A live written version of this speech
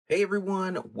Hey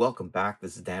everyone, welcome back.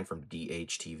 This is Dan from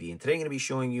DHTV, and today I'm going to be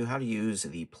showing you how to use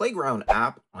the Playground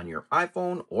app on your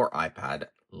iPhone or iPad.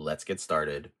 Let's get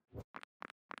started.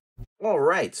 All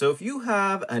right, so if you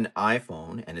have an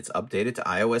iPhone and it's updated to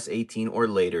iOS 18 or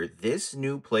later, this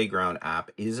new Playground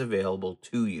app is available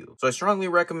to you. So I strongly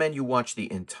recommend you watch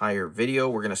the entire video.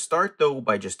 We're going to start though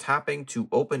by just tapping to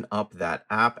open up that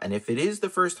app. And if it is the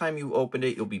first time you opened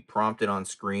it, you'll be prompted on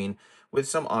screen with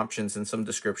some options and some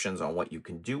descriptions on what you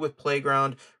can do with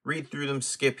Playground. Read through them,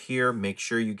 skip here, make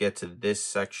sure you get to this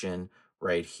section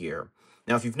right here.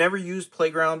 Now, if you've never used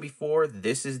Playground before,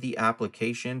 this is the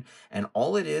application, and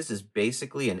all it is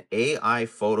basically an AI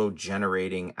photo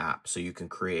generating app. So you can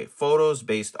create photos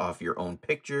based off your own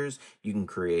pictures. You can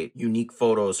create unique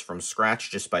photos from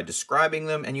scratch just by describing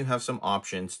them, and you have some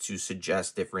options to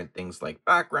suggest different things like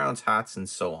backgrounds, hats, and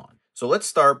so on. So let's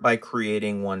start by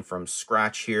creating one from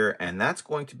scratch here, and that's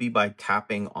going to be by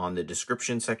tapping on the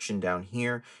description section down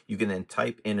here. You can then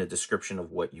type in a description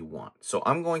of what you want. So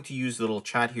I'm going to use the little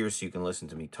chat here so you can listen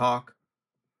to me talk.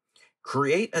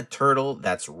 Create a turtle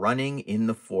that's running in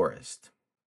the forest.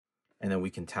 And then we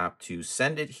can tap to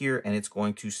send it here, and it's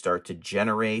going to start to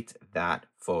generate that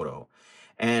photo.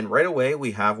 And right away,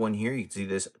 we have one here. You can see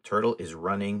this turtle is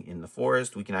running in the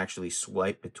forest. We can actually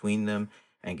swipe between them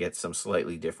and get some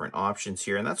slightly different options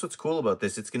here. And that's what's cool about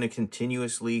this. It's going to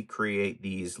continuously create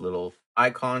these little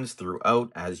icons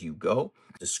throughout as you go.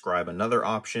 Describe another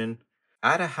option.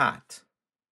 Add a hat.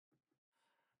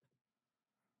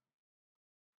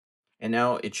 And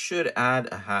now it should add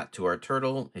a hat to our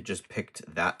turtle. It just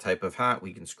picked that type of hat.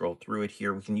 We can scroll through it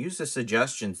here. We can use the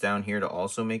suggestions down here to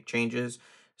also make changes.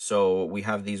 So we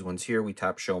have these ones here. We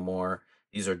tap show more.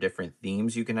 These are different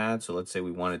themes you can add. So let's say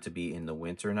we want it to be in the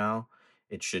winter now.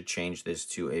 It should change this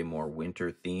to a more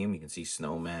winter theme. You can see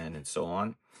snowman and so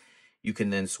on. You can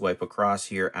then swipe across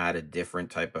here, add a different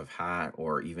type of hat,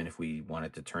 or even if we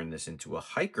wanted to turn this into a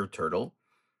hiker turtle,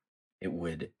 it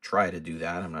would try to do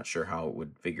that. I'm not sure how it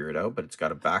would figure it out, but it's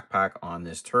got a backpack on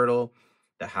this turtle.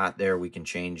 The hat there, we can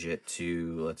change it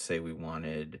to, let's say we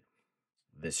wanted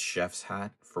this chef's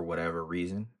hat for whatever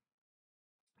reason.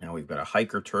 Now we've got a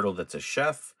hiker turtle that's a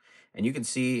chef, and you can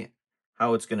see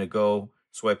how it's going to go.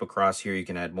 Swipe across here, you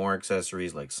can add more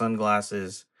accessories like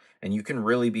sunglasses, and you can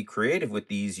really be creative with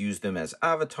these. Use them as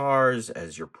avatars,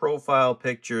 as your profile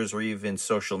pictures, or even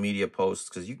social media posts,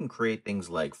 because you can create things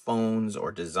like phones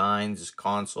or designs,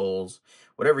 consoles,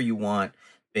 whatever you want,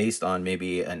 based on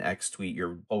maybe an X tweet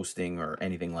you're posting or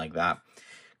anything like that.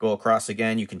 Go across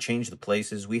again, you can change the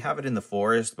places. We have it in the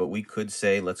forest, but we could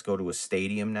say, let's go to a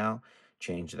stadium now.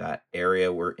 Change that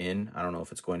area we're in. I don't know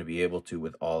if it's going to be able to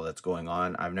with all that's going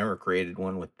on. I've never created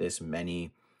one with this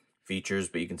many features,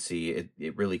 but you can see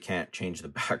it really can't change the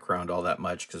background all that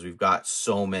much because we've got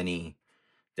so many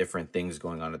different things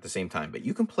going on at the same time. But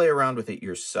you can play around with it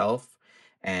yourself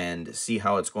and see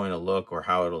how it's going to look or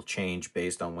how it'll change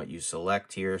based on what you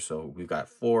select here. So we've got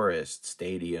forest,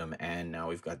 stadium, and now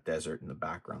we've got desert in the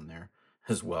background there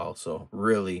as well. So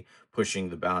really pushing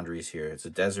the boundaries here. It's a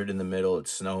desert in the middle,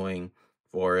 it's snowing,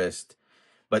 forest,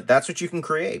 but that's what you can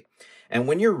create. And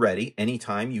when you're ready,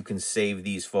 anytime you can save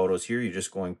these photos here. You're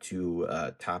just going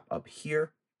to tap up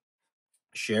here,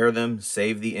 share them,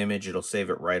 save the image. It'll save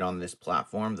it right on this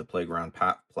platform, the Playground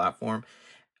platform.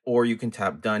 Or you can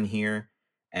tap done here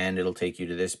and it'll take you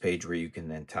to this page where you can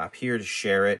then tap here to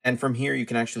share it. And from here, you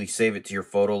can actually save it to your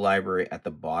photo library at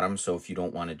the bottom. So if you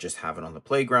don't want to just have it on the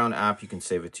Playground app, you can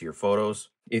save it to your photos.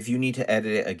 If you need to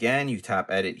edit it again, you tap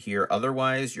edit here.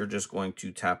 Otherwise, you're just going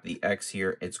to tap the X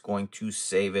here. It's going to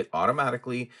save it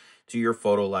automatically to your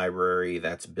photo library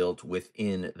that's built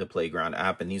within the Playground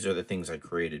app. And these are the things I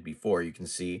created before. You can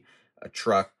see a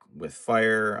truck with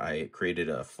fire. I created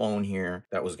a phone here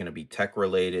that was going to be tech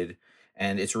related.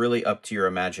 And it's really up to your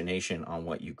imagination on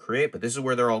what you create. But this is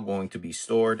where they're all going to be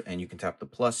stored. And you can tap the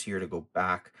plus here to go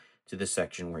back to the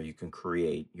section where you can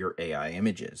create your AI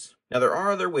images. Now, there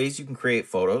are other ways you can create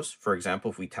photos. For example,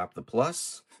 if we tap the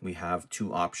plus, we have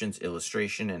two options,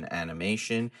 illustration and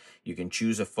animation. You can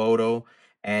choose a photo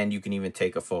and you can even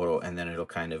take a photo and then it'll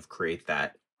kind of create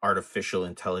that artificial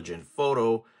intelligent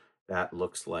photo that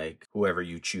looks like whoever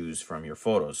you choose from your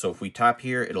photos. So if we tap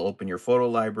here, it'll open your photo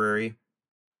library.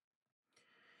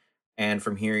 And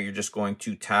from here, you're just going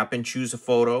to tap and choose a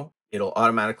photo. It'll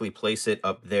automatically place it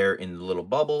up there in the little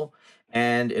bubble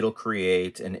and it'll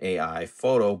create an AI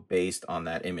photo based on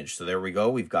that image. So there we go.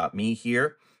 We've got me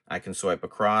here. I can swipe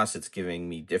across. It's giving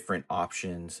me different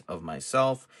options of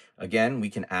myself. Again, we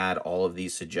can add all of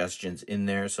these suggestions in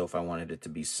there. So if I wanted it to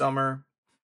be summer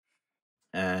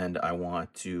and I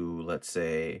want to, let's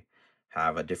say,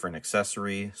 have a different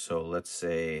accessory. So let's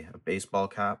say a baseball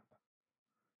cap.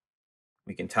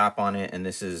 We can tap on it, and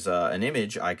this is an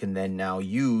image I can then now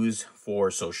use for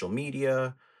social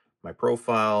media, my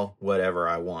profile, whatever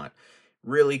I want.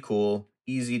 Really cool,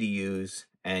 easy to use,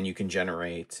 and you can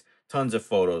generate tons of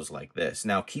photos like this.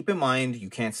 Now, keep in mind, you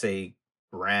can't say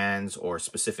brands or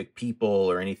specific people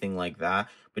or anything like that,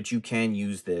 but you can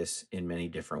use this in many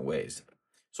different ways.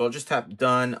 So I'll just tap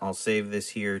done. I'll save this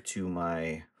here to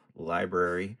my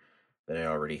library that I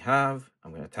already have.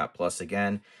 I'm going to tap plus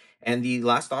again. And the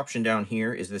last option down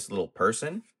here is this little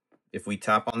person. If we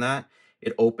tap on that,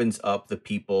 it opens up the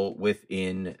people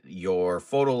within your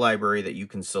photo library that you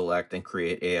can select and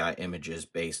create AI images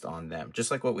based on them.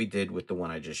 Just like what we did with the one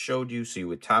I just showed you. So you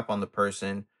would tap on the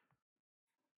person,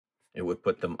 it would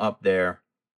put them up there.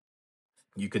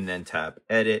 You can then tap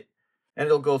edit, and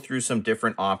it'll go through some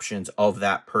different options of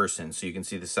that person. So you can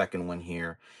see the second one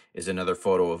here is another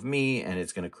photo of me, and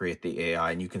it's going to create the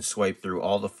AI, and you can swipe through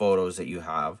all the photos that you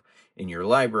have in your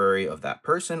library of that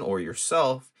person or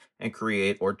yourself and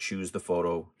create or choose the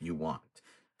photo you want.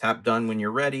 Tap done when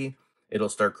you're ready. It'll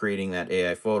start creating that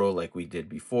AI photo like we did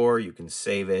before. You can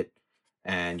save it,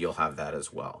 and you'll have that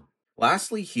as well.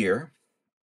 Lastly here,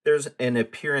 there's an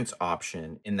appearance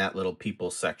option in that little people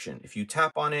section. If you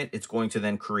tap on it, it's going to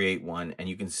then create one, and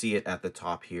you can see it at the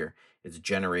top here. It's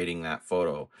generating that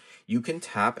photo. You can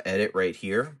tap edit right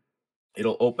here.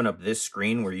 It'll open up this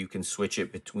screen where you can switch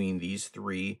it between these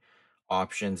three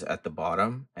options at the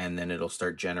bottom, and then it'll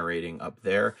start generating up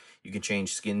there. You can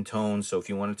change skin tone. So if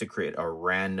you wanted to create a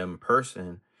random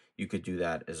person, you could do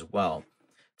that as well.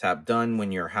 Tap done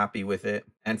when you're happy with it.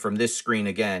 And from this screen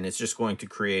again, it's just going to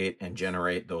create and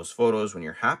generate those photos. When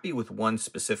you're happy with one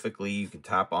specifically, you can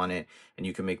tap on it and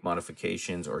you can make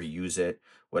modifications or use it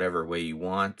whatever way you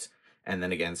want. And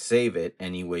then again, save it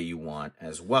any way you want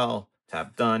as well.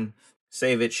 Tap done,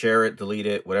 save it, share it, delete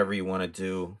it, whatever you want to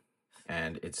do.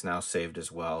 And it's now saved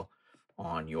as well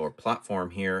on your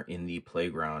platform here in the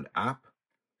Playground app.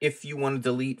 If you want to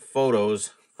delete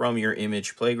photos from your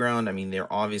image playground, I mean,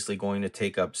 they're obviously going to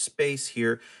take up space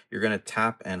here. You're going to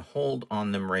tap and hold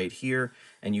on them right here,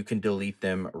 and you can delete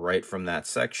them right from that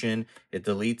section. It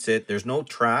deletes it. There's no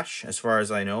trash as far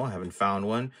as I know. I haven't found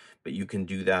one, but you can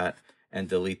do that and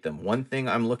delete them. One thing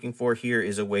I'm looking for here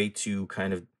is a way to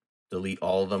kind of delete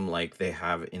all of them like they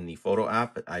have in the photo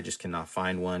app, but I just cannot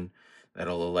find one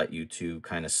that'll let you to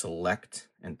kind of select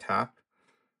and tap.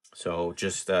 So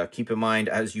just keep in mind,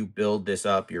 as you build this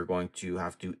up, you're going to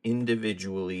have to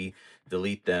individually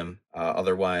delete them.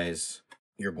 Otherwise,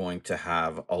 you're going to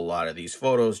have a lot of these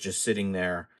photos just sitting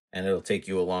there, and it'll take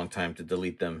you a long time to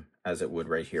delete them, as it would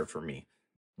right here for me.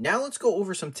 Now let's go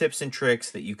over some tips and tricks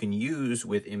that you can use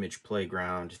with Image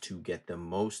Playground to get the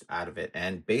most out of it.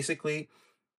 And basically,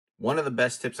 one of the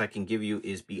best tips I can give you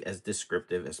is be as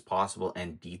descriptive as possible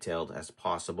and detailed as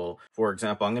possible. For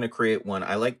example, I'm going to create one.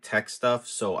 I like tech stuff,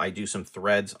 so I do some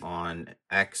threads on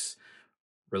X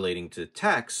relating to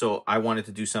tech. So I wanted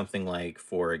to do something like,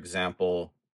 for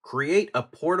example, create a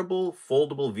portable,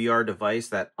 foldable VR device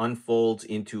that unfolds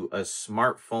into a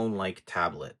smartphone-like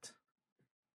tablet.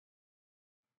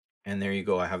 And there you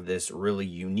go. I have this really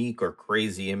unique or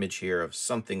crazy image here of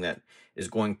something that is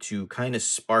going to kind of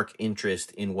spark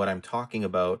interest in what I'm talking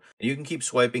about. And you can keep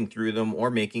swiping through them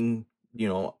or making,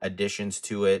 additions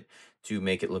to it to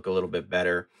make it look a little bit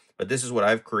better. But this is what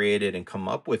I've created and come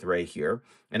up with right here.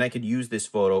 And I could use this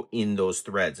photo in those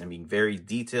threads. I mean, very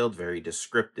detailed, very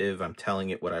descriptive. I'm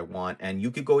telling it what I want. And you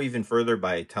could go even further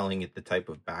by telling it the type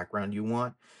of background you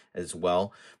want as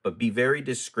well. But be very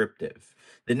descriptive.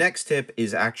 The next tip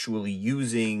is actually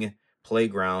using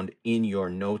Playground in your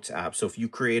Notes app. So if you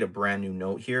create a brand new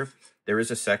note here, there is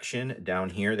a section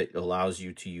down here that allows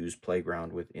you to use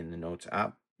Playground within the Notes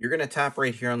app. You're going to tap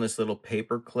right here on this little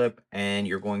paper clip, and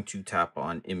you're going to tap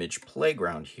on Image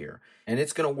Playground here. And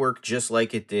it's going to work just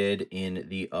like it did in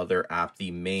the other app,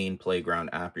 the main Playground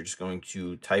app. You're just going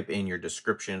to type in your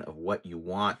description of what you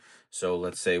want. So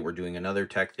let's say we're doing another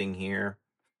tech thing here.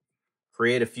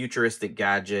 Create a futuristic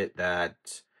gadget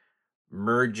that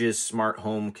merges smart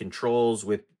home controls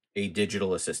with a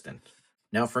digital assistant.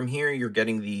 Now from here, you're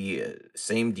getting the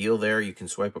same deal there. You can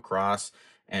swipe across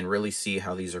and really see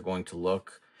how these are going to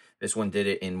look. This one did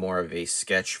it in more of a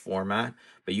sketch format,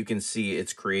 but you can see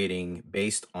it's creating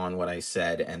based on what I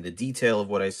said, and the detail of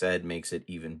what I said makes it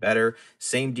even better.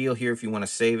 Same deal here. If you want to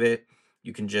save it,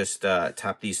 you can just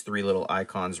tap these three little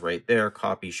icons right there,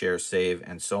 copy, share, save,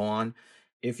 and so on.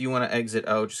 If you want to exit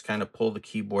out, just kind of pull the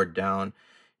keyboard down.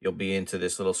 You'll be into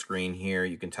this little screen here.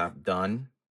 You can tap done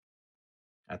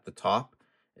at the top.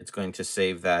 It's going to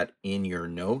save that in your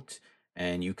note,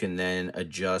 and you can then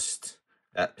adjust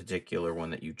that particular one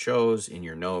that you chose in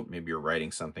your note. Maybe you're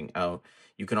writing something out.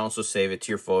 You can also save it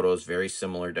to your photos. Very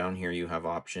similar. Down here, you have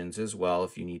options as well.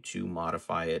 If you need to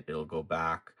modify it, it'll go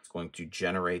back. It's going to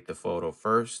generate the photo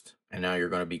first. And now you're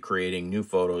going to be creating new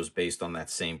photos based on that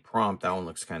same prompt. That one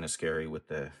looks kind of scary with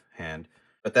the hand,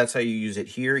 but that's how you use it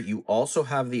here. You also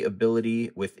have the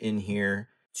ability within here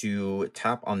to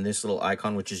tap on this little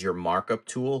icon, which is your markup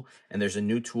tool. And there's a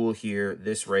new tool here,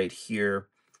 this right here.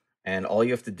 And all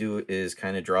you have to do is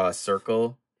kind of draw a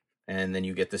circle, and then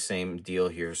you get the same deal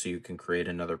here. So you can create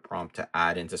another prompt to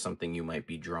add into something you might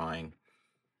be drawing.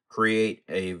 Create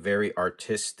a very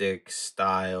artistic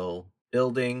style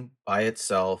building by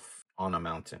itself on a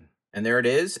mountain. And there it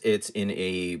is. It's in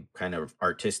a kind of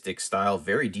artistic style,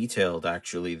 very detailed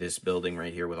actually, this building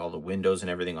right here with all the windows and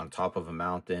everything on top of a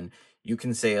mountain. You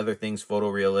can say other things,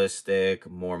 photorealistic,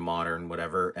 more modern,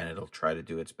 whatever, and it'll try to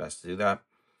do its best to do that.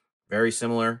 Very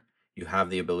similar. You have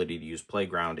the ability to use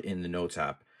Playground in the Notes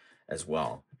app as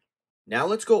well. Now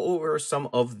let's go over some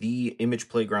of the image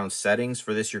playground settings.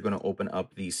 For this, you're going to open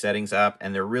up the settings app,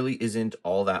 and there really isn't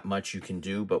all that much you can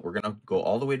do, but we're going to go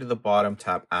all the way to the bottom,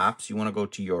 tap apps. You want to go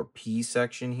to your P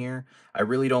section here. I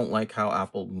really don't like how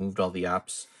Apple moved all the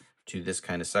apps to this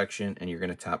kind of section, and you're going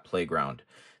to tap playground.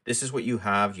 This is what you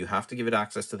have. You have to give it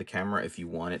access to the camera if you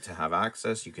want it to have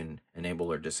access. You can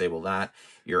enable or disable that.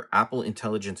 Your Apple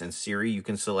Intelligence and Siri, you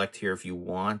can select here if you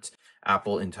want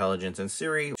Apple Intelligence and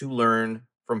Siri to learn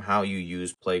from how you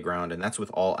use Playground, and that's with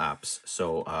all apps.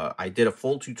 So I did a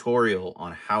full tutorial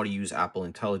on how to use Apple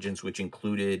Intelligence, which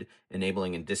included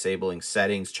enabling and disabling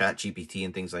settings, ChatGPT,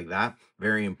 and things like that.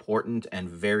 Very important and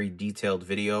very detailed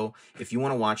video. If you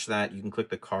want to watch that, you can click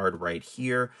the card right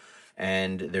here.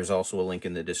 And there's also a link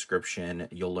in the description.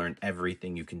 You'll learn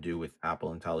everything you can do with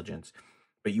Apple Intelligence.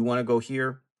 But you want to go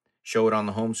here, show it on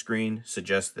the home screen,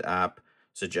 suggest the app,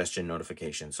 suggestion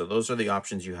notification. So those are the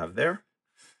options you have there.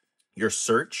 Your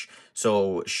search,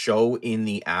 so show in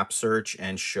the app search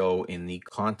and show in the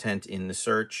content in the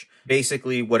search.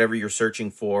 Basically, whatever you're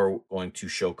searching for, going to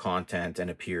show content and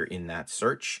appear in that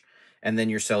search. And then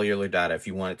your cellular data, if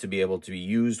you want it to be able to be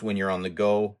used when you're on the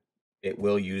go, it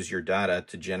will use your data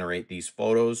to generate these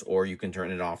photos, or you can turn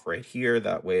it off right here.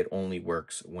 That way it only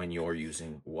works when you're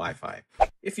using Wi-Fi.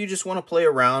 If you just want to play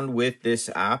around with this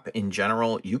app in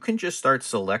general, you can just start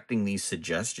selecting these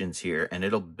suggestions here, and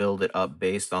it'll build it up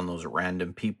based on those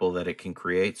random people that it can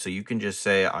create. So you can just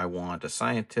say, I want a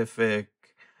scientific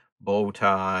bow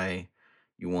tie.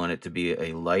 You want it to be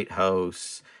a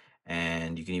lighthouse,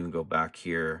 and you can even go back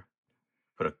here,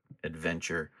 put an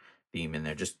adventure theme in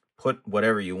there. Just put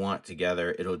whatever you want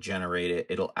together. It'll generate it.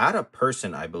 It'll add a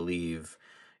person, I believe,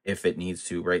 if it needs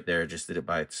to. Right there, just did it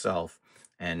by itself.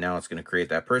 And now it's going to create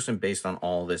that person based on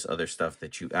all this other stuff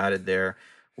that you added there,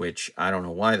 which I don't know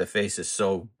why the face is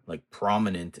so like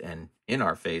prominent and in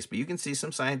our face, but you can see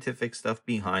some scientific stuff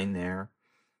behind there.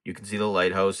 You can see the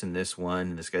lighthouse in this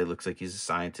one. This guy looks like he's a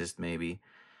scientist, maybe.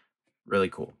 Really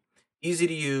cool. Easy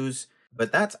to use.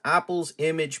 But that's Apple's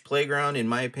image playground, in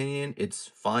my opinion. It's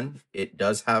fun. It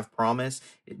does have promise.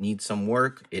 It needs some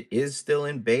work. It is still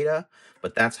in beta,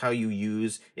 but that's how you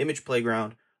use image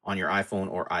playground on your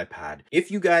iPhone or iPad. If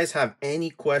you guys have any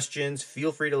questions,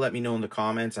 feel free to let me know in the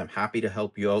comments. I'm happy to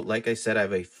help you out. Like I said, I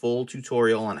have a full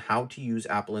tutorial on how to use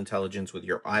Apple Intelligence with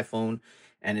your iPhone,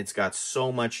 and it's got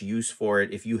so much use for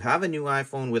it. If you have a new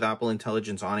iPhone with Apple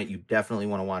Intelligence on it, you definitely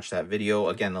want to watch that video.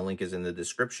 Again, the link is in the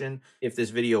description. If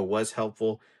this video was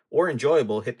helpful or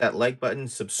enjoyable, hit that like button,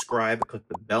 subscribe, click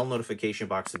the bell notification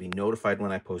box to be notified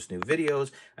when I post new videos.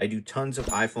 I do tons of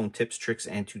iPhone tips, tricks,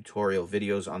 and tutorial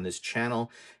videos on this channel,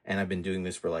 and I've been doing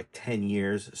this for like 10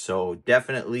 years. So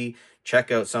definitely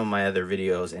check out some of my other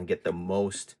videos and get the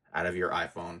most out of your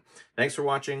iPhone. Thanks for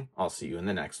watching. I'll see you in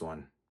the next one.